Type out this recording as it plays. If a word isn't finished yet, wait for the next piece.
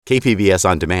KPBS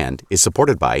On Demand is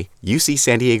supported by UC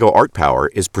San Diego Art Power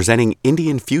is presenting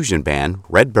Indian fusion band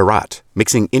Red Bharat,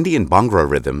 mixing Indian Bhangra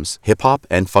rhythms, hip-hop,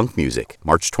 and funk music,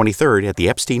 March 23rd at the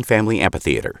Epstein Family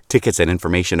Amphitheater. Tickets and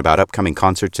information about upcoming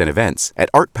concerts and events at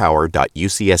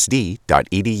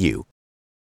artpower.ucsd.edu.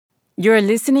 You're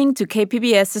listening to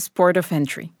KPBS's Port of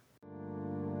Entry.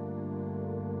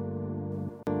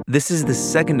 This is the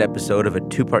second episode of a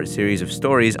two-part series of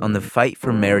stories on the fight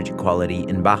for marriage equality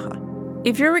in Baja.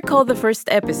 If you recall the first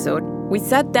episode, we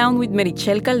sat down with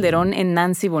Meritxell Calderón and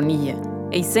Nancy Bonilla,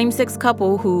 a same-sex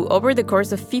couple who, over the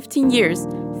course of 15 years,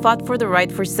 fought for the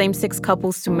right for same-sex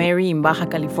couples to marry in Baja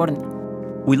California.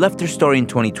 We left their story in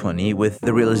 2020 with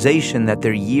the realization that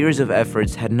their years of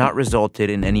efforts had not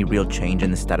resulted in any real change in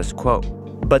the status quo.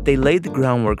 But they laid the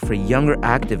groundwork for younger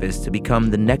activists to become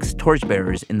the next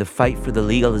torchbearers in the fight for the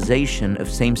legalization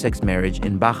of same-sex marriage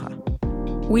in Baja.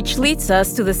 Which leads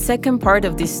us to the second part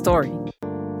of this story.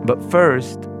 But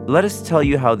first, let us tell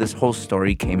you how this whole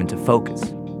story came into focus.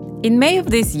 In May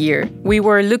of this year, we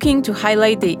were looking to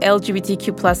highlight the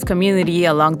LGBTQ+ community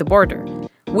along the border.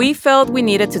 We felt we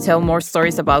needed to tell more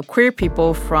stories about queer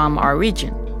people from our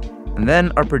region. And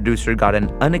then our producer got an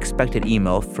unexpected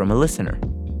email from a listener.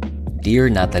 Dear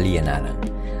Natalie and Alan,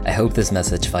 I hope this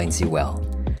message finds you well.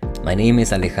 My name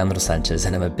is Alejandro Sanchez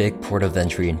and I'm a big port of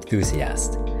entry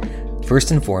enthusiast.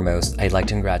 First and foremost, I'd like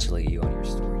to congratulate you on your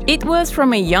story. It was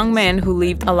from a young man who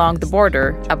lived along the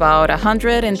border, about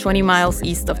 120 miles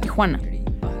east of Tijuana.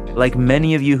 Like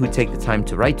many of you who take the time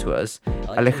to write to us,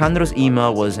 Alejandro's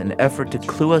email was an effort to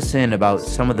clue us in about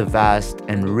some of the vast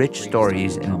and rich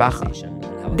stories in Baja.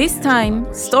 This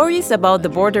time, stories about the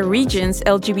border region's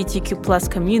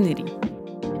LGBTQ+ community.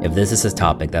 If this is a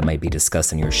topic that might be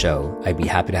discussed in your show, I'd be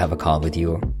happy to have a call with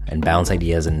you and bounce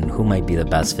ideas on who might be the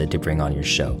best fit to bring on your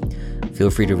show. Feel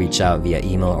free to reach out via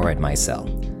email or at my cell.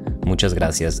 Muchas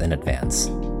gracias in advance.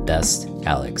 Best,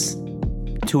 Alex.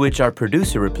 To which our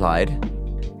producer replied,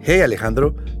 Hey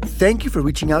Alejandro, thank you for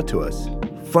reaching out to us.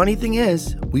 Funny thing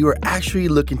is, we were actually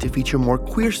looking to feature more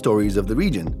queer stories of the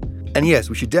region. And yes,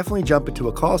 we should definitely jump into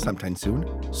a call sometime soon.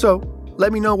 So,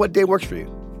 let me know what day works for you.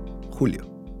 Julio.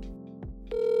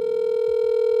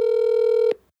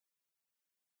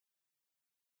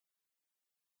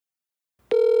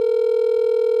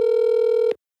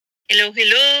 Hello,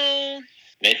 hello.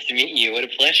 Nice to meet you. What a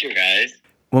pleasure, guys.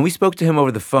 When we spoke to him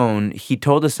over the phone, he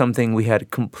told us something we had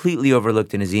completely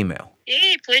overlooked in his email.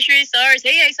 Hey, pleasure is ours.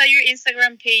 Hey, I saw your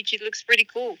Instagram page. It looks pretty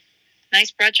cool. Nice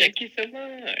project. Thank you so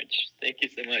much. Thank you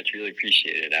so much. Really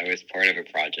appreciate it. I was part of a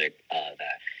project that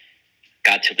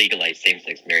got to legalize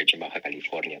same-sex marriage in Baja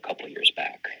California a couple of years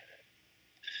back.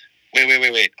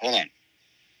 Wait. Hold on.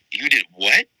 You did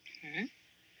what? Mm-hmm.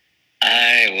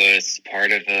 I was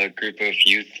part of a group of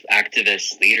youth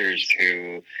activist leaders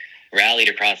who rallied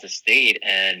across the state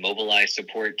and mobilized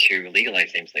support to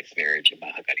legalize same-sex marriage in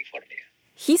Baja California.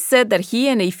 He said that he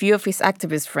and a few of his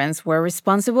activist friends were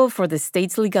responsible for the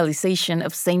state's legalization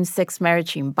of same-sex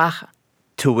marriage in Baja.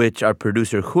 To which our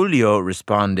producer Julio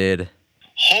responded,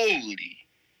 Holy.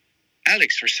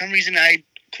 Alex, for some reason I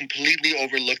completely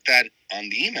overlooked that on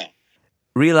the email.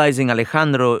 Realizing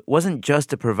Alejandro wasn't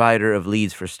just a provider of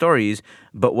leads for stories,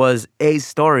 but was a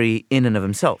story in and of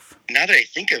himself. Now that I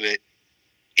think of it,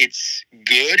 it's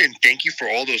good and thank you for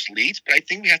all those leads, but I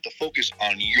think we have to focus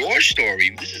on your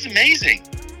story. This is amazing.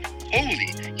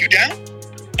 Holy, you down?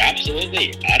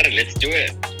 Absolutely. All right, let's do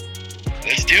it.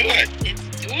 Let's do it.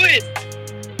 Let's do it.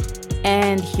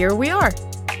 And here we are.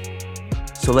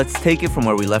 So let's take it from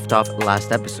where we left off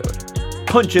last episode.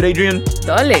 Punch it, Adrian.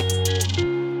 Dale.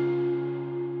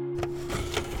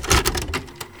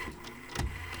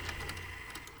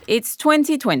 It's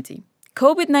 2020.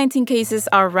 COVID-19 cases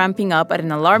are ramping up at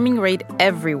an alarming rate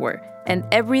everywhere, and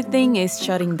everything is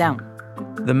shutting down.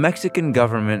 The Mexican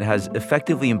government has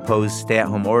effectively imposed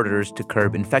stay-at-home orders to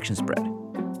curb infection spread.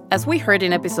 As we heard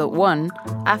in episode 1,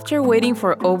 after waiting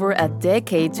for over a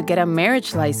decade to get a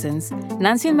marriage license,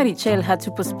 Nancy and Meritxell had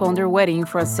to postpone their wedding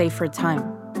for a safer time.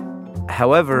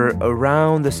 However,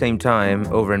 around the same time,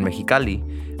 over in Mexicali,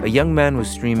 a young man was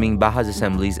streaming Baja's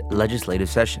Assembly's legislative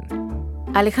session.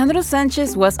 Alejandro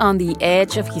Sanchez was on the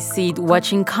edge of his seat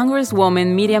watching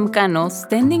Congresswoman Miriam Cano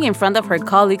standing in front of her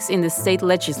colleagues in the state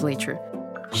legislature.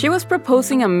 She was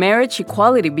proposing a marriage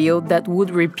equality bill that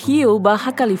would repeal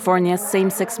Baja California's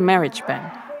same-sex marriage ban.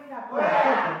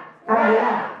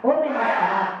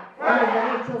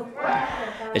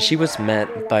 And she was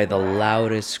met by the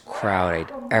loudest crowd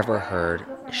I'd ever heard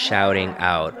shouting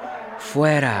out,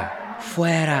 "Fuera!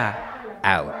 Fuera!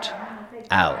 Out!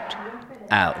 Out!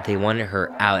 out. They wanted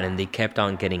her out, and they kept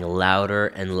on getting louder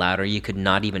and louder. You could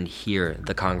not even hear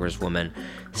the Congresswoman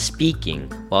speaking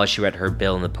while she read her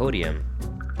bill on the podium.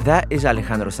 That is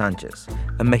Alejandro Sanchez,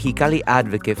 a Mexicali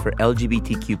advocate for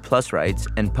LGBTQ+ rights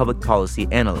and public policy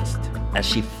analyst. As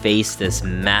she faced this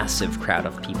massive crowd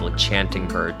of people chanting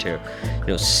her to,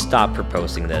 stop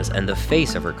proposing this, and the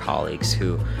face of her colleagues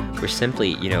who were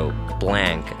simply,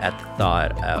 blank at the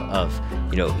thought of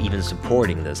even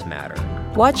supporting this matter.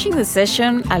 Watching the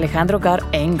session, Alejandro got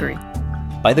angry.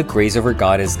 By the grace of her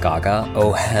goddess Gaga,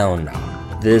 oh hell no.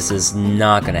 This is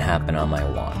not gonna happen on my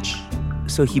watch.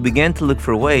 So he began to look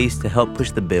for ways to help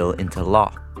push the bill into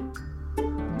law.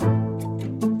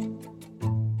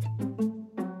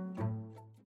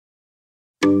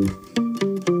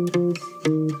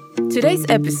 Today's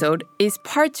episode is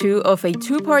part 2 of a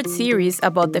 2-part series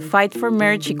about the fight for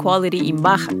marriage equality in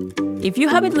Baja. If you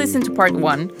haven't listened to part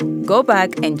 1, go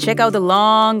back and check out the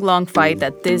long fight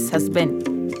that this has been.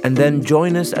 And then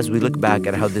join us as we look back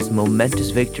at how this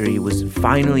momentous victory was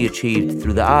finally achieved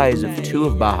through the eyes of 2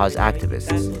 of Baja's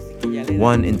activists.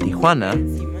 One in Tijuana.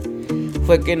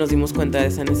 Fue que nos dimos cuenta de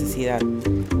esa necesidad.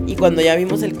 Y cuando ya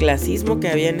vimos el clasismo que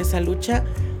había en esa lucha,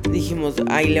 dijimos,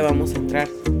 ahí le vamos a entrar.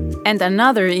 And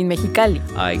another in Mexicali.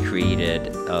 I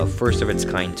created a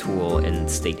first-of-its-kind tool in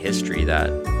state history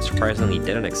that surprisingly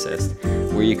didn't exist,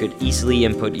 where you could easily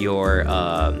input your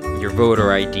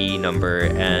voter ID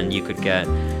number, and you could get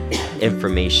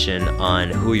information on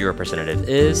who your representative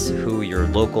is, who your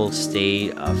local,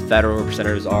 state, federal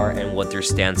representatives are, and what their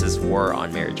stances were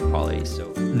on marriage equality.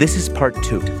 So this is part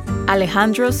 2.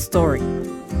 Alejandro's story.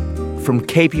 From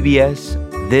KPBS,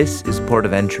 this is Port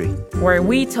of Entry, where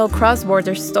we tell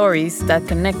cross-border stories that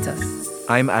connect us.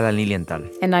 I'm Alan Lilienthal.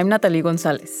 And I'm Natalie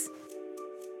Gonzalez.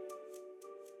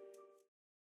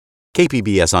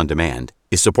 KPBS On Demand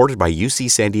is supported by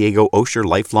UC San Diego Osher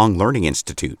Lifelong Learning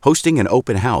Institute, hosting an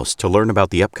open house to learn about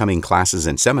the upcoming classes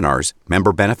and seminars,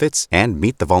 member benefits, and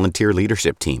meet the volunteer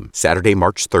leadership team. Saturday,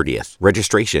 March 30th.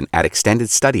 Registration at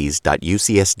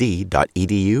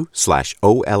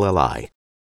extendedstudies.ucsd.edu/OLLI.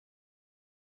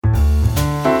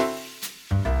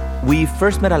 We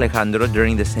first met Alejandro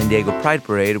during the San Diego Pride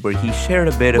Parade, where he shared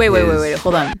a bit of Wait,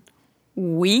 hold on.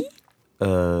 We?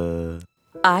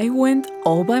 I went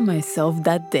all by myself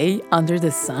that day under the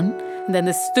sun. And then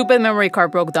the stupid memory card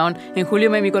broke down, and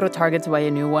Julio made me go to Target to buy a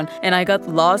new one. And I got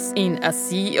lost in a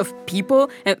sea of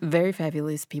people, and very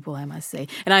fabulous people, I must say.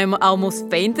 And I almost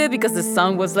fainted because the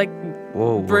sun was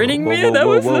burning me.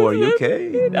 Whoa, are you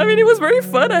okay? I mean, it was very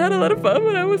fun. I had a lot of fun,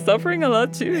 but I was suffering a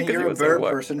lot too. Hey, you're a better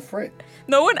person for it.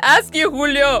 No one asked you,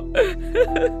 Julio.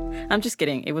 I'm just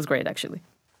kidding. It was great, actually.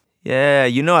 Yeah,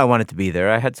 I wanted to be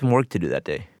there. I had some work to do that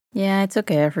day. Yeah, it's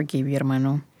okay. I forgive you,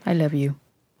 hermano. I love you.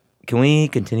 Can we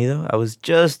continue, though? I was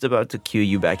just about to cue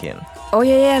you back in. Oh,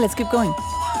 yeah, let's keep going.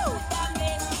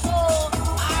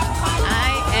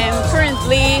 I am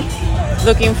currently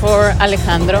looking for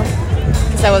Alejandro,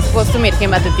 because I was supposed to meet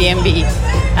him at the DMV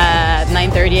at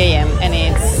 9:30 a.m. and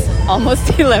it's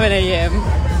almost 11 a.m.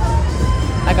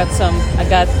 I got some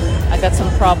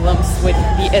problems with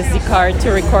the SD card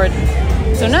to record.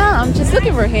 So now I'm just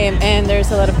looking for him, and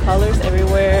there's a lot of colors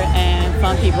everywhere and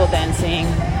fun people dancing.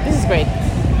 This is great.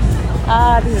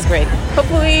 This is great.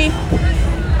 Hopefully,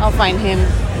 I'll find him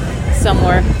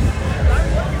somewhere.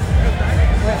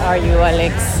 Where are you,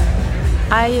 Alex?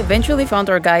 I eventually found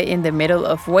our guy in the middle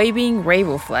of waving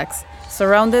rainbow flags,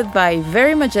 surrounded by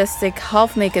very majestic,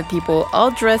 half-naked people,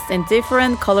 all dressed in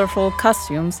different colorful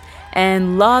costumes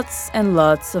and lots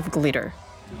of glitter.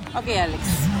 Okay,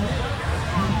 Alex.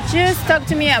 Just talk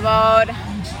to me about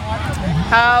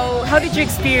how did you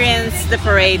experience the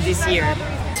parade this year?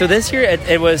 So this year,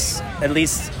 it was, at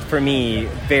least for me,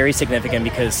 very significant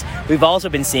because we've also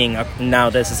been seeing, now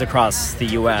this is across the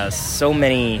U.S., so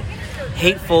many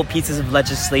hateful pieces of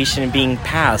legislation being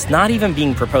passed, not even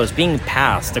being proposed, being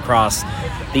passed across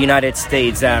the United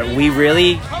States that we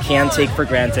really can't take for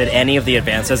granted any of the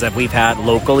advances that we've had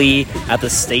locally at the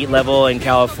state level in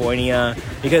California,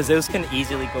 because those can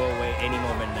easily go away any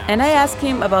moment now. And I asked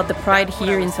him about the pride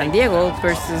here in San Diego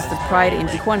versus the pride in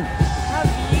Tijuana.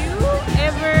 Have you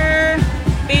ever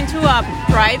been to a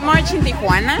pride march in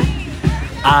Tijuana?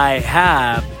 I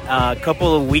have. A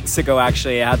couple of weeks ago,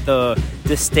 actually, I had the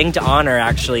distinct honor,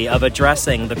 actually, of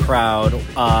addressing the crowd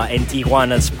in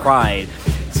Tijuana's Pride.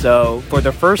 So, for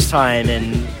the first time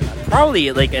in probably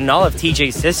in all of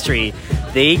TJ's history,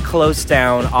 they closed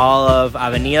down all of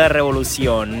Avenida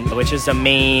Revolucion, which is the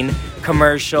main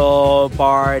commercial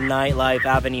bar nightlife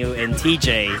avenue in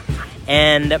TJ.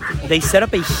 And they set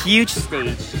up a huge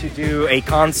stage to do a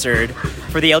concert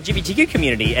for the LGBTQ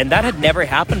community. And that had never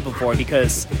happened before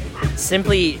because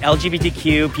simply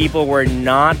LGBTQ people were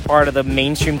not part of the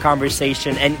mainstream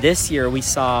conversation. And this year we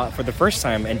saw, for the first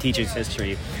time in Teachers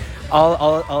History, all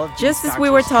of just as we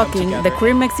were talking, the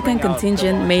queer Mexican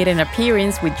contingent made an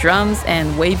appearance with drums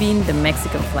and waving the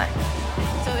Mexican flag.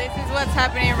 So this is what's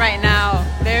happening right now.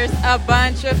 There's a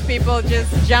bunch of people just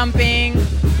jumping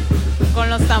con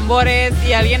los tambores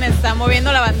y alguien está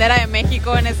moviendo la bandera de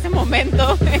México en este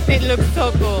momento. It looks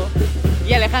so cool.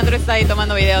 Y Alejandro está ahí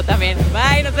tomando video también.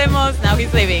 Bye, nos vemos. Now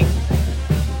he's leaving.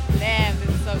 Damn, this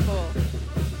is so cool.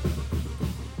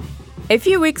 A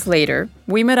few weeks later,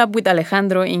 we met up with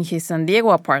Alejandro in his San Diego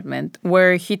apartment,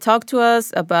 where he talked to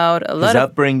us about a lot his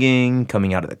of... upbringing,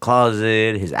 coming out of the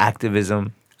closet, his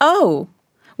activism. Oh,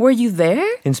 were you there?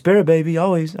 In spirit, baby,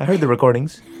 always. I heard the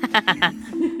recordings.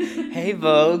 Hey,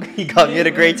 Vogue, you got me at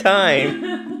a great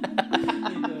time.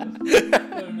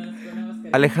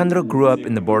 Alejandro grew up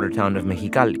in the border town of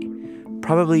Mexicali,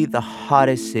 probably the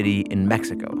hottest city in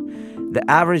Mexico. The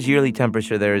average yearly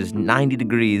temperature there is 90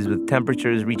 degrees, with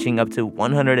temperatures reaching up to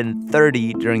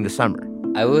 130 during the summer.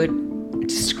 I would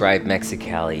describe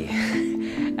Mexicali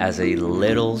as a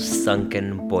little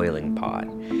sunken boiling pot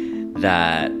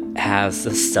that has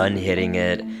the sun hitting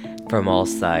it from all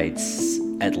sides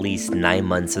at least 9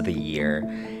 months of the year.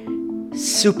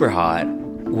 Super hot,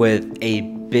 with a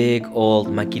big old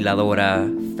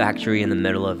maquiladora factory in the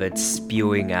middle of it,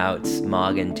 spewing out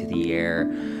smog into the air,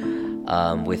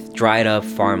 with dried up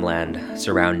farmland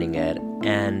surrounding it,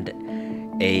 and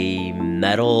a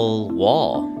metal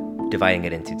wall dividing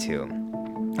it into two.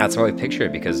 That's how I picture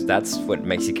it, because that's what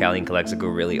Mexicali and Calexico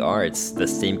really are. It's the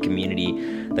same community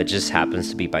that just happens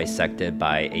to be bisected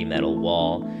by a metal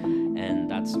wall, and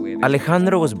that's the way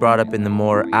Alejandro was brought up in the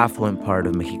more affluent part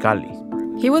of Mexicali.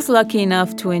 He was lucky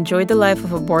enough to enjoy the life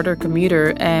of a border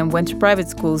commuter and went to private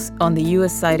schools on the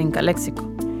U.S. side in Calexico.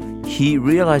 He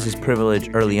realized his privilege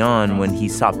early on when he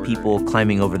saw people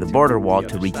climbing over the border wall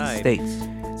to reach the States.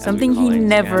 Something he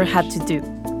never had to do.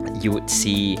 You would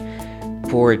see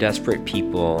poor, desperate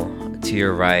people to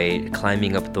your right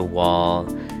climbing up the wall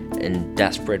in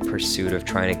desperate pursuit of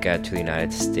trying to get to the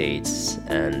United States.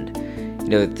 And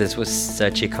this was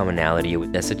such a commonality.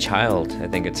 As a child, I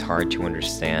think it's hard to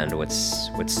understand what's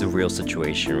the real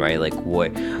situation, right? Like,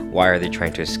 why are they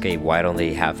trying to escape? Why don't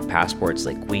they have passports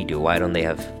like we do? Why don't they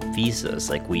have visas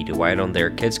like we do? Why don't their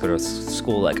kids go to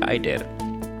school like I did?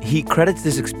 He credits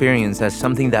this experience as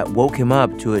something that woke him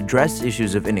up to address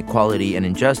issues of inequality and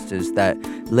injustice that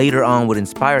later on would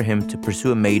inspire him to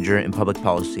pursue a major in public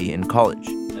policy in college.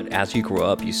 As you grow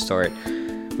up, you start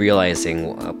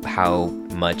realizing how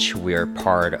much we're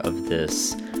part of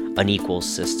this unequal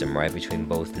system, right, between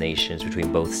both nations,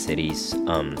 between both cities,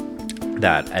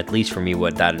 that, at least for me,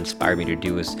 what that inspired me to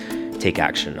do is take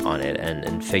action on it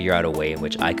and figure out a way in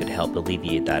which I could help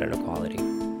alleviate that inequality.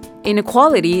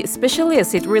 Inequality, especially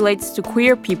as it relates to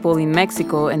queer people in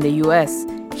Mexico and the US.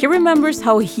 He remembers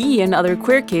how he and other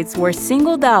queer kids were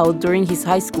singled out during his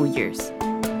high school years.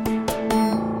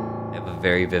 I have a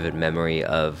very vivid memory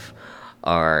of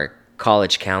our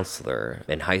college counselor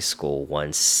in high school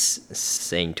once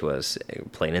saying to us,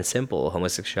 plain and simple,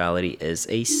 homosexuality is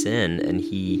a sin, and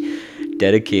he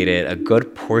dedicated a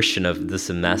good portion of the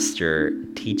semester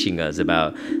teaching us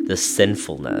about the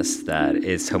sinfulness that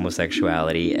is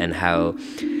homosexuality, and how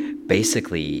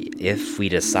basically if we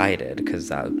decided, because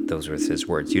those were his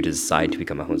words, you decide to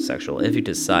become a homosexual, if you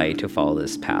decide to follow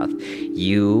this path,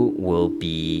 you will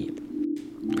be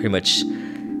pretty much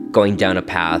going down a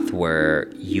path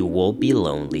where you will be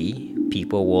lonely,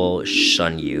 people will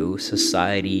shun you,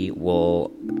 society will,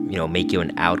 make you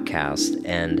an outcast,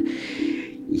 and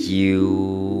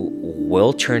you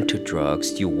will turn to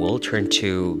drugs, you will turn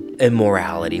to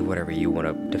immorality, whatever you want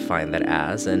to define that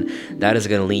as, and that is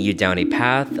going to lead you down a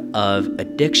path of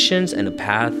addictions and a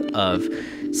path of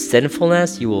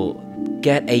sinfulness. You will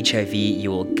get HIV,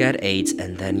 you will get AIDS,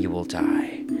 and then you will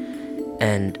die.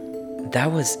 And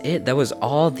that was it. That was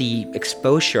all the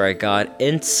exposure I got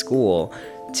in school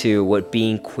to what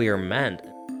being queer meant.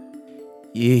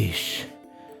 Yeesh.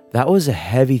 That was a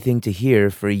heavy thing to hear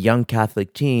for a young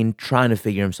Catholic teen trying to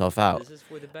figure himself out.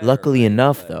 Luckily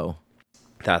enough, though.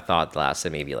 That thought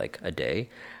lasted maybe like a day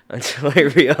until I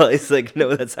realized,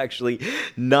 no, that's actually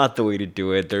not the way to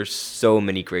do it. There's so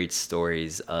many great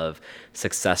stories of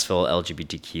successful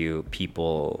LGBTQ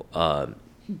people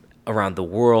around the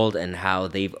world, and how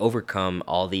they've overcome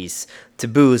all these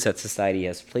taboos that society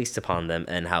has placed upon them,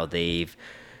 and how they've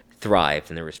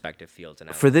thrived in their respective fields.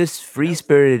 For this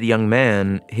free-spirited young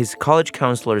man, his college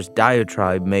counselor's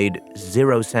diatribe made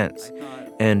 0 sense.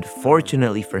 And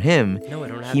fortunately for him,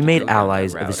 he made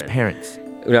allies of his parents.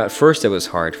 At first it was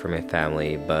hard for my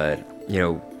family, but,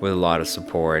 with a lot of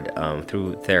support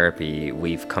through therapy,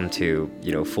 we've come to,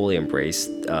 fully embrace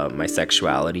my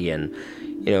sexuality and,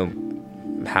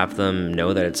 have them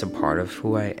know that it's a part of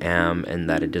who I am and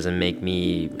that it doesn't make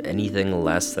me anything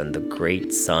less than the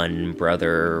great son,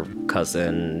 brother,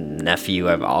 cousin, nephew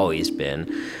I've always been.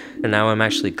 And now I'm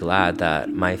actually glad that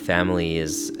my family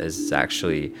is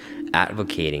actually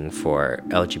advocating for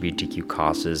LGBTQ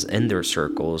causes in their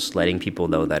circles, letting people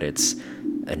know that it's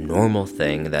a normal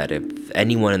thing, that if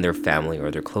anyone in their family or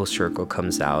their close circle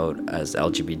comes out as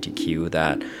LGBTQ,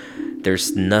 that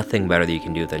there's nothing better that you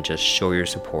can do than just show your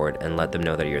support and let them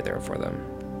know that you're there for them.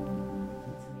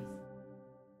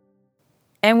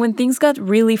 And when things got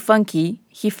really funky,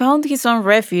 he found his own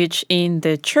refuge in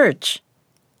the church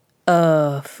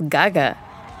of Gaga.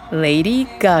 Lady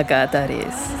Gaga, that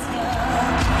is.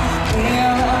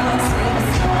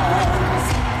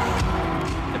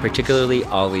 I particularly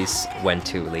always went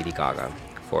to Lady Gaga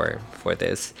for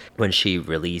this. When she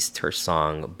released her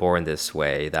song Born This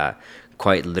Way, that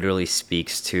quite literally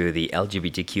speaks to the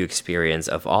LGBTQ experience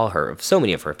of so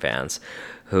many of her fans,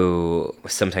 who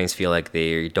sometimes feel like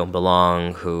they don't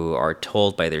belong, who are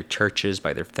told by their churches,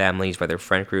 by their families, by their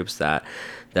friend groups that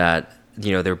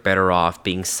they're better off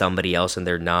being somebody else and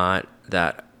they're not.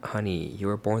 That, honey, you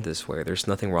were born this way. There's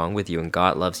nothing wrong with you, and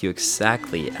God loves you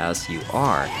exactly as you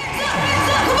are.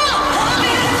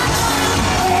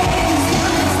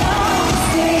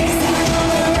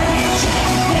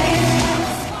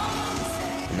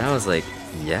 And I was like,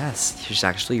 yes, she's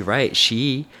actually right.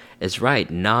 She is right,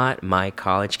 not my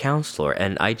college counselor.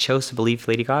 And I chose to believe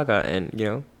Lady Gaga, and,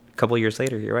 a couple years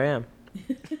later, here I am.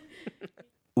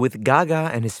 With Gaga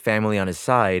and his family on his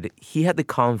side, he had the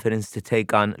confidence to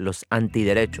take on Los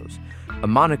Antiderechos, a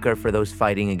moniker for those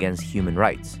fighting against human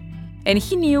rights. And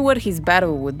he knew what his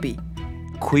battle would be: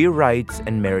 queer rights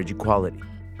and marriage equality.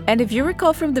 And if you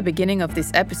recall from the beginning of this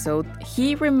episode,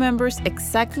 he remembers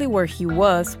exactly where he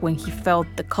was when he felt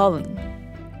the calling.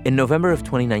 In November of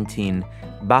 2019,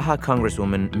 Baja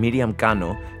Congresswoman Miriam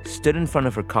Cano stood in front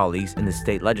of her colleagues in the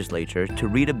state legislature to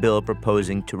read a bill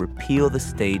proposing to repeal the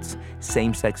state's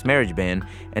same-sex marriage ban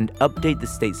and update the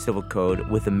state civil code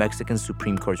with the Mexican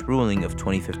Supreme Court's ruling of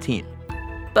 2015.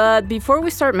 But before we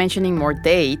start mentioning more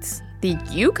dates, did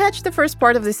you catch the first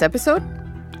part of this episode?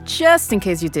 Just in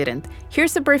case you didn't,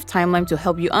 here's a brief timeline to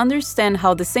help you understand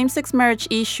how the same-sex marriage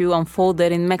issue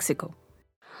unfolded in Mexico.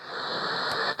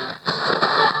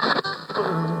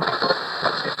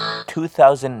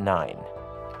 2009.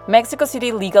 Mexico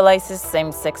City legalizes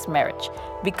same-sex marriage,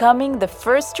 becoming the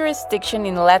first jurisdiction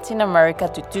in Latin America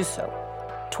to do so.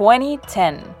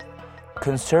 2010.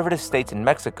 Conservative states in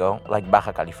Mexico, like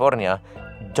Baja California,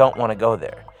 don't want to go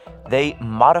there. They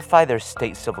modify their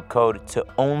state civil code to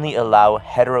only allow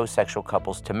heterosexual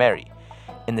couples to marry.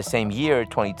 In the same year,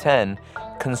 2010,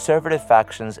 conservative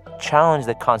factions challenged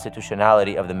the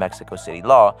constitutionality of the Mexico City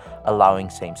law allowing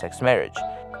same-sex marriage.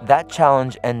 That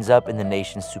challenge ends up in the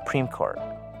nation's Supreme Court.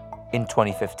 In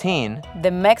 2015,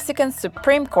 the Mexican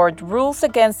Supreme Court rules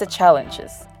against the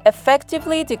challenges,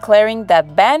 effectively declaring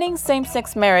that banning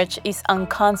same-sex marriage is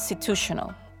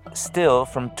unconstitutional. Still,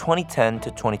 from 2010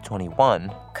 to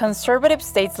 2021, conservative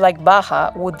states like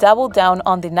Baja would double down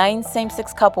on denying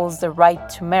same-sex couples the right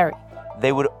to marry.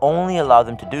 They would only allow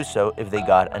them to do so if they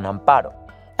got an amparo,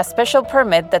 a special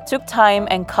permit that took time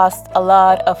and cost a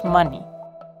lot of money.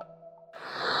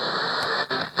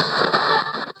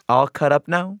 All caught up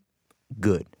now?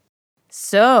 Good.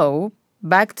 So,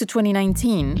 back to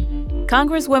 2019,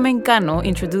 Congresswoman Cano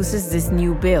introduces this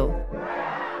new bill.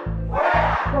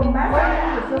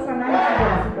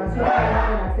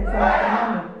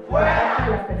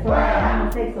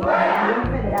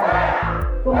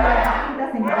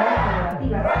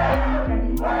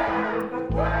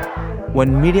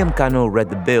 When Miriam Cano read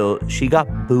the bill, she got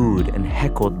booed and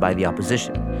heckled by the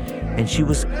opposition, and she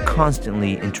was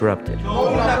constantly interrupted.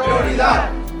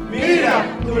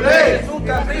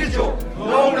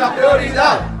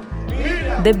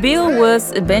 The bill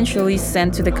was eventually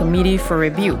sent to the committee for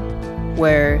review,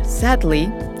 where, sadly,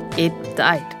 it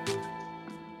died.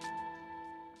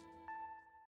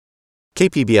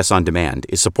 KPBS On Demand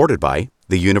is supported by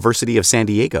the University of San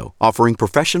Diego, offering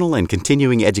professional and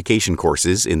continuing education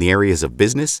courses in the areas of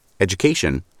business,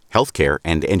 education, healthcare,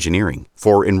 and engineering.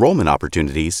 For enrollment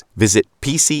opportunities, visit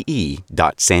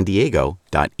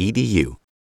pce.sandiego.edu.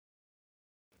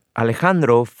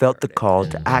 Alejandro felt the call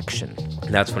to action.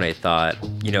 That's when I thought,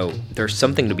 there's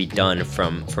something to be done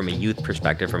from a youth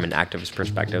perspective, from an activist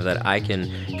perspective, that I can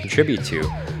contribute to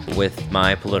with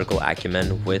my political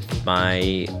acumen, with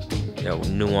my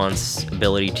nuanced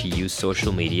ability to use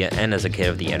social media, and as a kid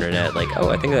of the internet, like,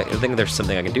 I think there's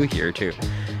something I can do here to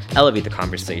elevate the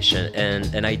conversation,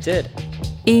 and I did.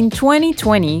 In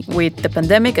 2020, with the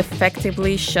pandemic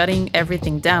effectively shutting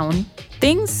everything down,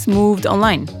 things moved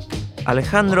online.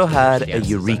 Alejandro had a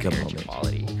eureka moment.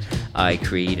 I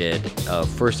created a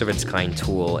first-of-its-kind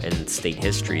tool in state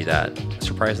history that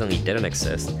surprisingly didn't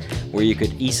exist, where you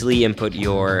could easily input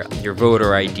your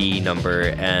voter ID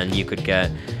number and you could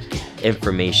get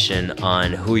information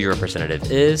on who your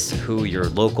representative is, who your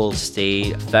local,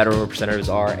 state, federal representatives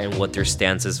are, and what their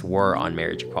stances were on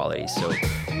marriage equality. So,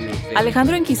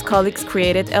 Alejandro and his colleagues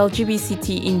created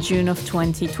LGBCT in June of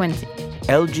 2020.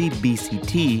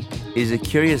 LGBCT is a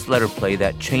curious letter play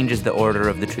that changes the order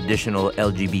of the traditional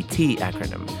LGBT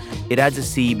acronym. It adds a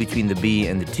C between the B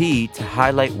and the T to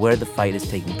highlight where the fight is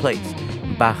taking place,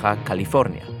 Baja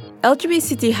California.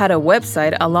 LGBCT had a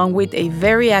website along with a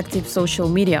very active social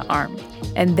media arm,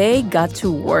 and they got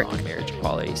to work. On marriage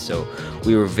equality. So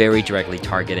we were very directly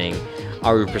targeting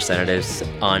our representatives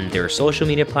on their social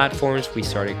media platforms. We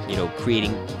started,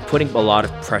 putting a lot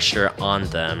of pressure on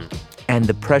them. And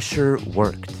the pressure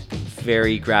worked.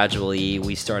 Very gradually,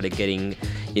 we started getting,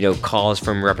 calls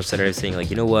from representatives saying, like,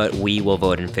 you know what, we will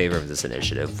vote in favor of this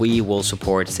initiative. We will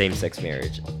support same-sex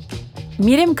marriage.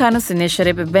 Miriam Cano's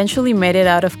initiative eventually made it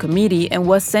out of committee and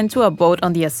was sent to a vote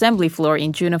on the assembly floor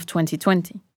in June of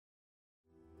 2020.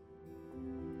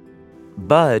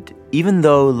 But even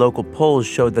though local polls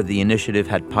showed that the initiative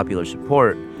had popular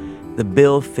support, the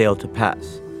bill failed to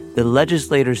pass. The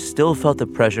legislators still felt the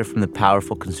pressure from the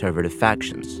powerful conservative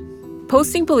factions.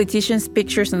 Posting politicians'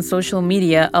 pictures on social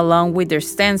media along with their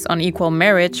stance on equal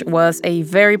marriage was a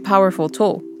very powerful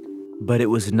tool. But it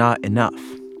was not enough.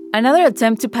 Another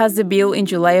attempt to pass the bill in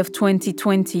July of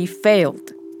 2020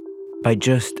 failed. By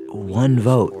just one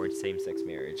vote. Support same-sex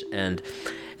marriage. And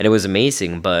it was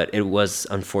amazing, but it was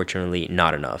unfortunately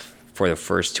not enough for the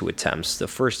first two attempts.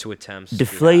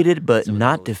 Deflated but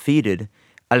not defeated,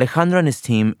 Alejandro and his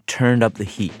team turned up the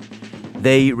heat.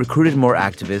 They recruited more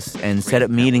activists and set up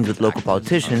meetings with local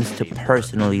politicians to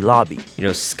personally lobby.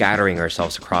 Scattering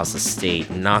ourselves across the state,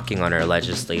 knocking on our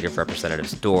legislative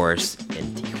representatives' doors in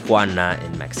Tijuana,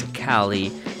 in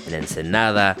Mexicali, in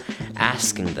Ensenada,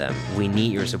 asking them, we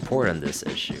need your support on this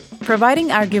issue.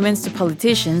 Providing arguments to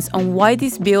politicians on why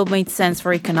this bill made sense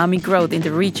for economic growth in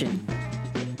the region.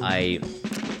 I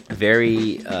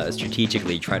very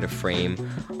strategically try to frame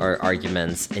our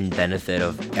arguments in benefit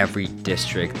of every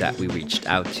district that we reached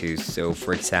out to. So,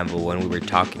 for example, when we were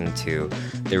talking to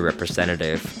the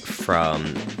representative from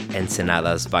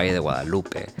Ensenada's Valle de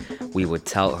Guadalupe, we would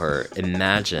tell her,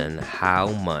 imagine how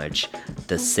much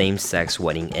the same-sex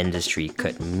wedding industry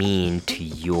could mean to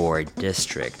your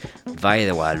district. Valle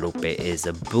de Guadalupe is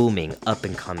a booming,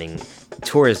 up-and-coming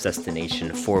tourist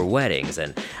destination for weddings,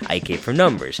 and I gave her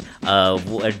numbers.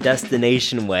 A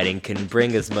destination wedding can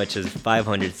bring as much as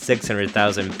 500,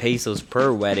 600,000 pesos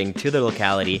per wedding to the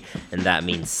locality, and that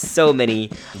means so many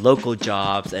local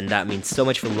jobs, and that means so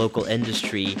much for local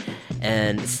industry,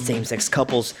 and same-sex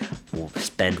couples will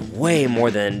spend way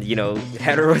more than,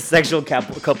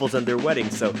 heterosexual couples on their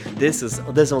weddings, so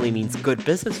this only means good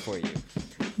business for you.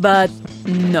 But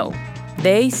no,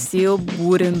 they still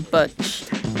wouldn't budge.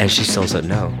 And she still said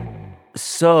no.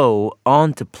 So,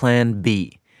 on to plan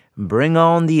B. Bring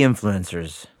on the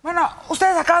influencers. Bueno,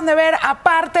 ustedes acaban de ver,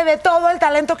 aparte de todo el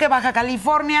talento que Baja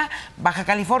California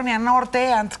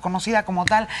Norte, antes conocida como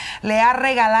tal, le ha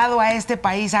regalado a este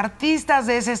país. Artistas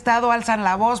de ese estado alzan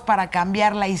la voz para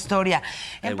cambiar la historia.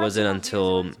 It wasn't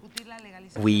until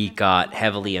we got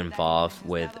heavily involved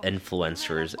with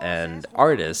influencers and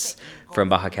artists from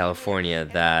Baja California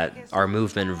that our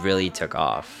movement really took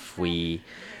off. We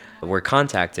were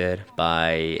contacted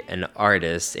by an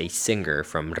artist, a singer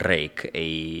from Reik,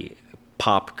 a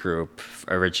pop group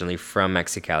originally from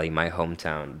Mexicali, my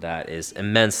hometown, that is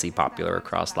immensely popular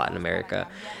across Latin America.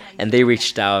 And they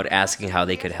reached out asking how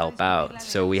they could help out.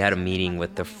 So we had a meeting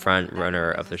with the front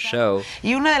runner of the show.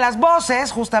 Y una de las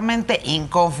voces, justamente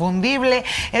inconfundible,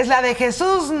 es la de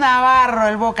Jesús Navarro,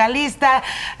 el vocalista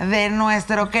de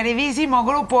nuestro queridísimo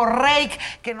grupo Reik.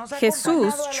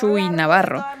 Jesús Chuy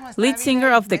Navarro, lead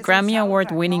singer of the Grammy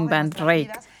Award-winning band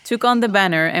Reik, took on the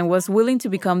banner and was willing to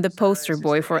become the poster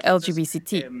boy for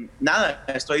LGBTT.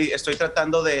 Estoy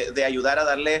tratando de ayudar a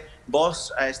darle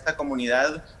voz a esta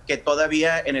comunidad que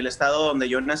todavía en el estado donde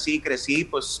yo nací y crecí,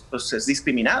 pues es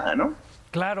discriminada, ¿no?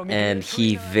 And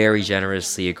he very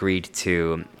generously agreed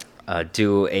to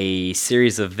do a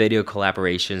series of video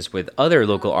collaborations with other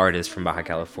local artists from Baja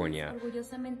California.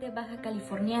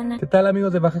 ¿Qué tal,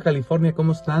 amigos de Baja California?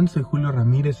 ¿Cómo están? Soy Julio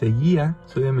Ramírez Eguía,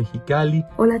 soy de Mexicali.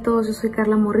 Hola a todos, yo soy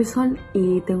Carla Morrison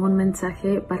y tengo un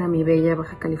mensaje para mi bella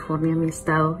Baja California, mi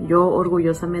estado. Yo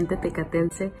orgullosamente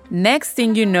tecatense. Next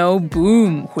thing you know,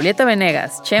 boom! Julieta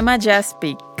Venegas, Chema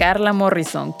Jaspi, Carla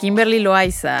Morrison, Kimberly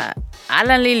Loaiza,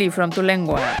 Alan Lily from Tu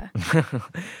Lengua.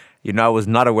 You know, I was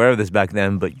not aware of this back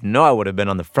then, but you know I would have been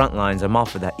on the front lines. I'm all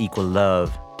for that equal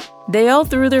love. They all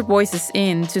threw their voices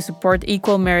in to support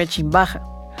equal marriage in Baja.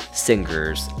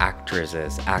 Singers,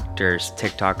 actresses, actors,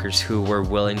 TikTokers who were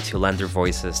willing to lend their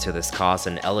voices to this cause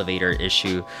and elevate our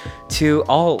issue to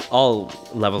all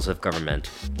levels of government.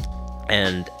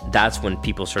 And that's when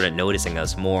people started noticing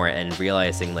us more and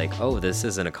realizing like, oh, this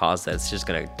isn't a cause that's just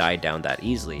gonna die down that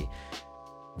easily.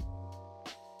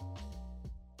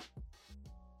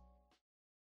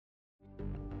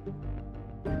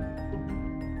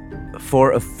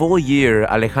 For a full year,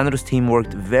 Alejandro's team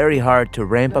worked very hard to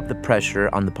ramp up the pressure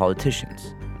on the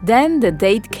politicians. Then the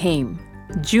date came,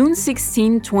 June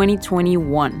 16,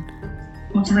 2021.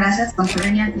 Muchas gracias,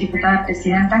 consueña, diputada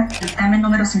presidenta. Dictamen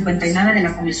número 59 de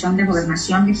la Comisión de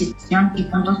Gobernación, Legislación y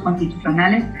Puntos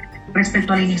Constitucionales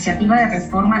respecto a la iniciativa de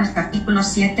reforma a los artículos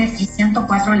 7 y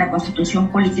 104 de la Constitución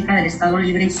Política del Estado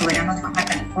Libre y Soberano de Baja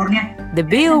California. The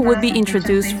bill would be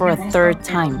introduced for a third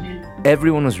time.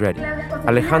 Everyone was ready.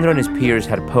 Alejandro and his peers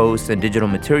had posts and digital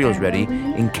materials ready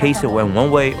in case it went one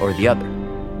way or the other.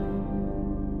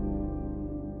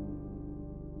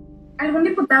 ¿Algún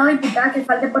diputado o diputada que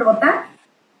falte por votar?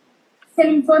 Se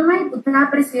le informa,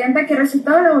 diputada presidenta, que el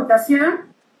resultado de la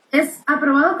votación es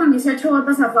aprobado con 18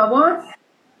 votos a favor,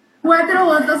 4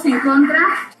 votos en contra,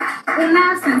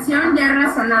 una abstención ya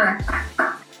razonada.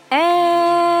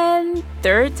 And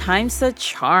third time's a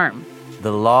charm.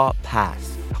 The law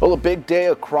passed. Well, a big day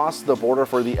across the border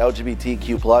for the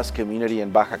LGBTQ+ community in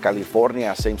Baja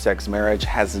California. Same-sex marriage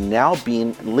has now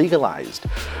been legalized.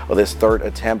 Well, this third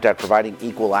attempt at providing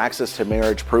equal access to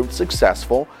marriage proved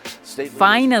successful.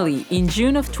 Finally, in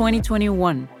June of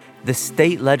 2021, the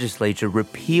state legislature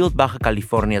repealed Baja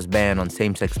California's ban on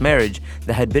same-sex marriage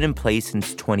that had been in place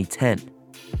since 2010.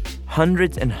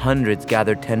 Hundreds and hundreds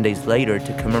gathered 10 days later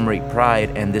to commemorate Pride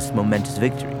and this momentous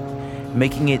victory,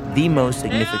 making it the most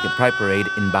significant Pride parade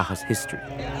in Baja's history.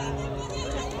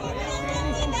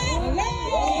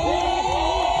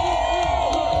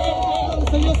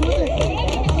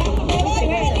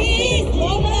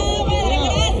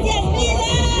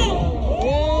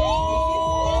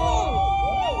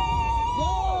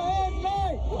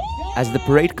 As the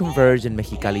parade converged in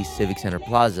Mexicali's Civic Center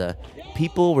Plaza,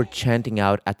 people were chanting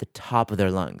out at the top of their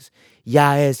lungs,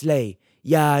 "Ya es ley,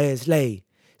 ya es ley."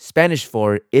 Spanish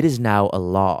for "it is now a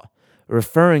law,"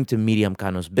 referring to Miriam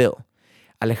Cano's bill.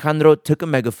 Alejandro took a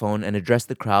megaphone and addressed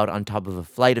the crowd on top of a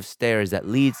flight of stairs that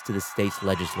leads to the state's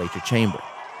legislature chamber.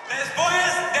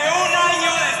 Después de un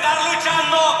año de estar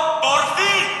luchando, por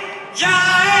fin, ya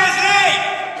es ley.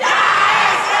 Ya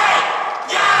es ley.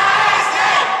 Ya es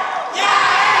ley. Ya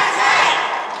es ley.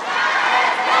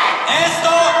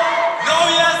 Esto no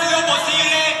hubiera sido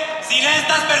posible sin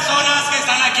estas personas que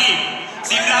están aquí.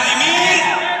 Sin Vladimir,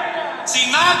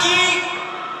 sin Maki,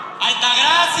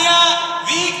 Altagracia,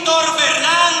 Víctor,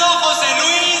 Fernando, José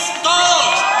Luis,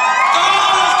 todos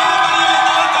los que han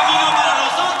pavimentado el camino para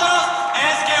nosotros,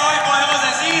 es que hoy podemos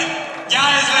decir, ya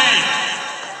es ley.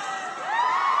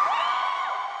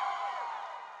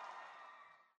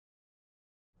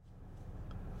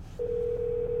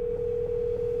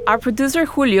 Our producer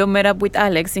Julio met up with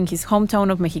Alex in his hometown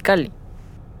of Mexicali.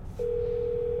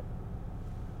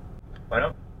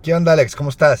 Bueno. ¿Qué onda, Alex? ¿Cómo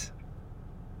estás?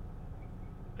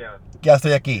 ¿Qué onda? Ya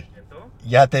estoy aquí. ¿Y tú?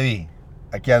 Ya te vi.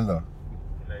 Aquí ando.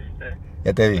 ¿Me viste?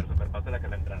 Ya te vi. Superpásala que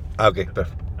la entrada. Ah, ok,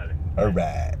 perfecto. Dale. All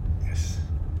right. Yes.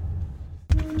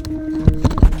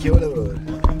 ¿Qué onda, brother?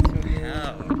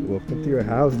 Welcome to your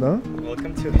house, ¿no?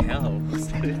 Welcome to hell.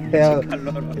 Hell.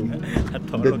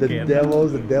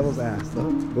 The devil's ass, ¿no?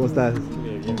 ¿Cómo estás?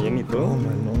 Bien, ¿y tú?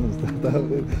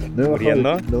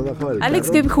 ¿Muriendo? Alex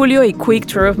gave Julio a quick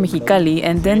tour of Mexicali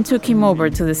and then took him over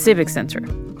to the Civic Center,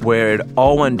 where it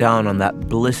all went down on that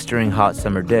blistering hot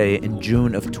summer day in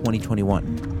June of 2021.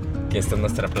 Que esta es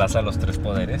nuestra Plaza de los Tres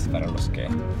Poderes, para los que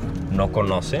no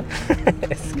conocen.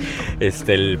 Es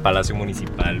el Palacio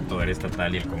Municipal, el Poder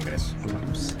Estatal y el Congreso.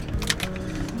 Vamos.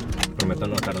 Prometo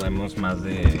no tardamos más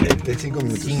de 5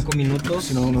 minutos. 5 minutos.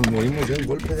 Si no, nos morimos de un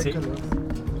golpe de calor.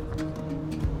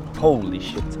 Holy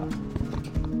shit.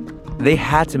 They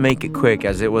had to make it quick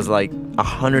as it was like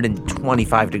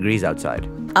 125 degrees outside.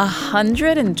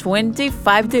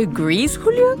 125 degrees,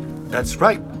 Julio? That's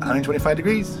right, 125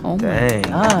 degrees. Oh Dang. my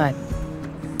God.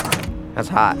 That's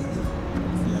hot.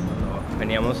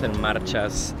 Veníamos en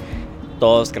marchas,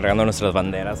 todos cargando nuestras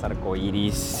banderas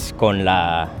arcoíris con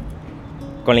la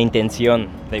intención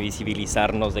de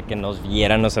visibilizarnos, de que nos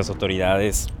vieran nuestras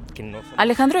autoridades.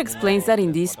 Alejandro explains that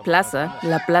in this plaza,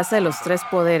 La Plaza de los Tres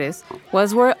Poderes,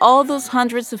 was where all those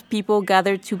hundreds of people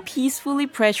gathered to peacefully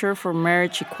pressure for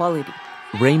marriage equality.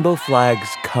 Rainbow flags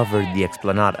covered the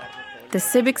explanada. The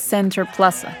Civic Center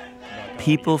Plaza.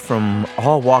 People from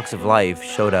all walks of life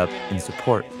showed up in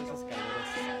support.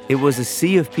 It was a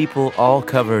sea of people all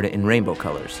covered in rainbow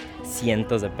colors.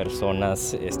 Cientos de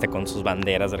personas con sus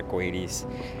banderas de arcoíris,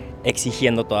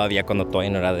 exigiendo todavía cuando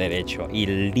todavía no era derecho. Y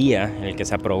el día en el que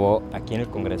se aprobó aquí en el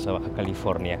Congreso de Baja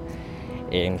California,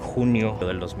 en junio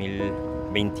del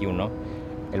 2021,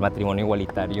 el matrimonio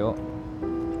igualitario,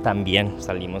 también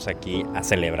salimos aquí a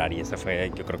celebrar. Y ese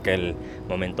fue, yo creo que el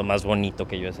momento más bonito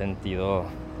que yo he sentido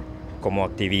como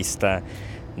activista,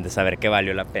 de saber que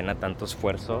valió la pena tanto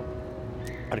esfuerzo.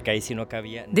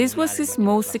 This was his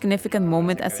most significant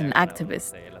moment as an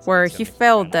activist, where he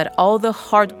felt that all the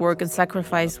hard work and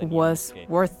sacrifice was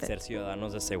worth it. Ser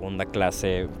ciudadanos de segunda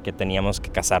clase, que teníamos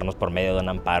que casarnos por medio de un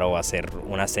amparo o hacer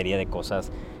una serie de cosas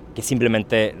que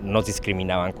simplemente nos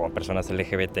discriminaban como personas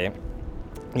LGBT,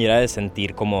 y era de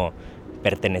sentir como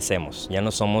pertenecemos. Ya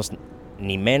no somos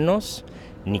ni menos,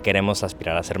 ni queremos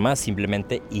aspirar a ser más,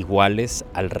 simplemente iguales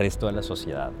al resto de la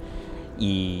sociedad.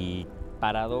 Y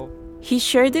parado. He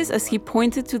shared this as he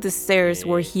pointed to the stairs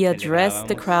where he addressed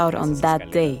the crowd on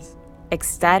that day,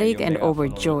 ecstatic and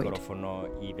overjoyed.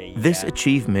 This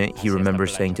achievement, he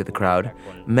remembers saying to the crowd,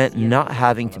 meant not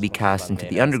having to be cast into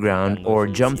the underground or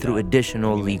jump through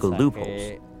additional legal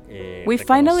loopholes. We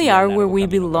finally are where we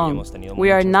belong.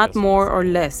 We are not more or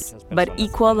less, but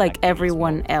equal like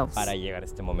everyone else. Para llegar a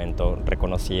este momento,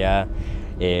 reconocía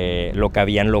lo que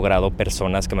habían logrado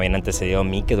personas que me habían antecedido a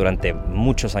mí, que durante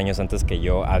muchos años antes que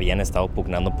yo habían estado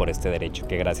pugnando por este derecho,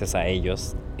 que gracias a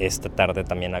ellos esta tarde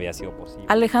también había sido posible.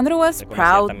 Alejandro was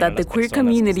proud that the queer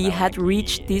community had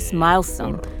reached this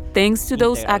milestone, thanks to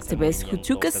those activists who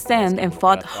took a stand and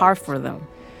fought hard for them.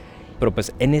 Pero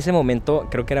pues en ese momento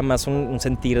creo que era más un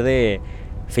sentir de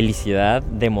felicidad,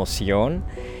 de emoción,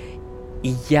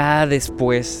 y ya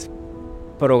después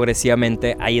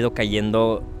progresivamente ha ido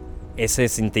cayendo ese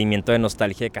sentimiento de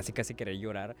nostalgia, de casi querer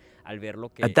llorar al ver lo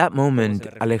que... At that moment,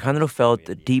 Alejandro felt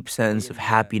a deep sense of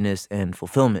happiness and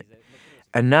fulfillment,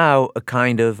 and now a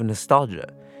kind of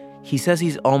nostalgia. He says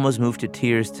he's almost moved to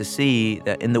tears to see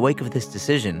that in the wake of this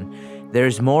decision,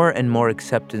 there's more and more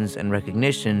acceptance and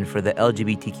recognition for the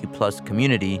LGBTQ+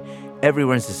 community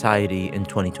everywhere in society in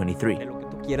 2023. Lo que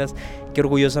tú quieras, que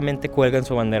orgullosamente cuelgan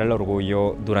su bandera el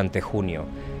orgullo durante junio,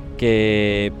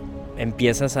 que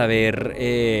empiezas a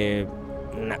ver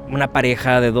una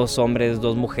pareja de dos hombres,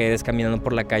 dos mujeres caminando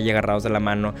por la calle agarrados de la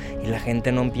mano, y la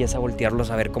gente no empieza a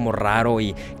voltearlos a ver como raro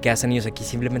y qué hacen ellos aquí,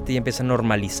 simplemente ya empieza a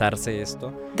normalizarse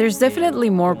esto. There's definitely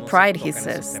more pride, he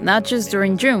says, not just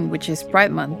during June, which is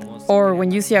Pride Month, or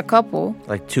when you see a couple,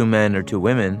 like two men or two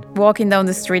women, walking down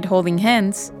the street holding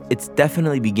hands. It's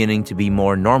definitely beginning to be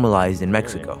more normalized in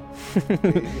Mexico.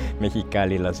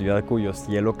 Mexicali, la ciudad cuyo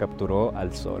cielo capturó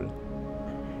al sol.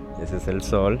 Ese es el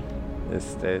sol.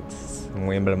 Es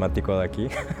muy emblemático de aquí.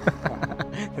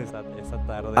 esa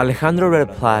tarde. Alejandro read a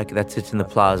plaque that sits in the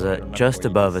plaza just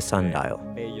above a sundial.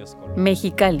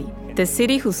 Mexicali, the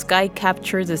city whose sky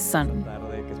captured the sun. Esta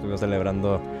tarde que estuvimos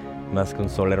celebrando más que un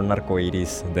sol, era un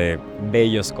arcoíris de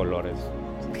bellos colores.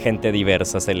 Gente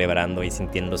diversa celebrando y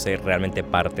sintiéndose realmente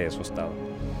parte de su estado.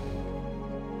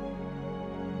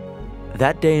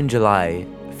 That day in July,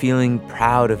 feeling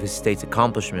proud of his state's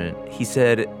accomplishment, he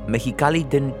said Mexicali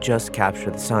didn't just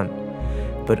capture the sun,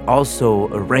 but also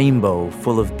a rainbow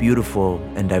full of beautiful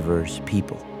and diverse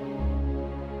people.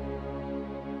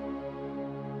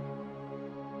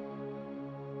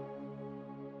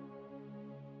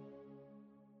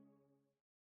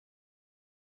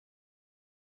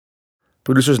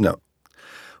 Producer's note: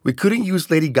 we couldn't use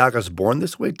Lady Gaga's Born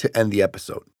This Way to end the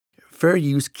episode. Fair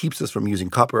use keeps us from using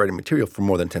copyrighted material for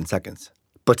more than 10 seconds.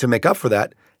 But to make up for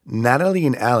that, Natalie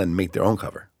and Alan make their own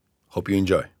cover. Hope you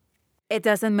enjoy. It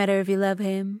doesn't matter if you love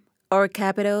him or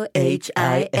capital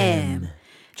H-I-M.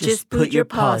 Just put your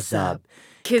paws up,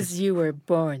 'cause you were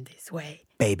born this way.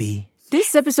 Baby.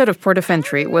 This episode of Port of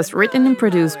Entry was written and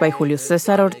produced by Julio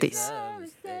César Ortiz.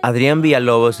 Adrián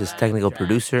Villalobos is technical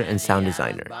producer and sound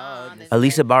designer.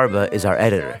 Elisa Barba is our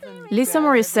editor. Lisa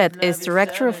Morissette is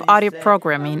Director of Audio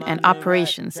Programming and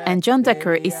Operations, and John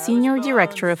Decker is Senior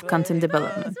Director of Content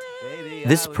Development.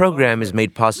 This program is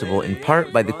made possible in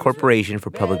part by the Corporation for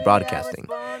Public Broadcasting,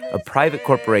 a private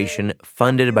corporation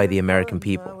funded by the American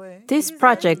people. This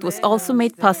project was also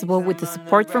made possible with the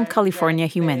support from California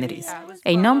Humanities,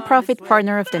 a nonprofit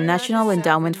partner of the National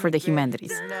Endowment for the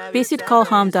Humanities. Visit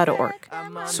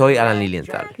callhome.org. Soy Alan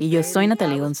Lilienthal. Y yo soy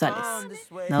Natalie González.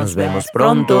 Nos vemos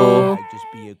pronto. Just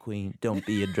be a queen. Don't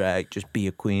be a drag. Just be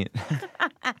a queen.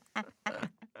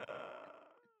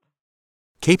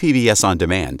 KPBS On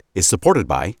Demand is supported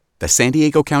by the San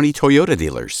Diego County Toyota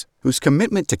dealers, whose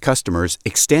commitment to customers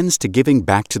extends to giving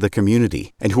back to the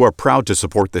community and who are proud to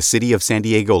support the City of San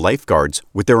Diego lifeguards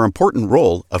with their important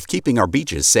role of keeping our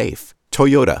beaches safe.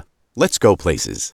 Toyota, let's go places.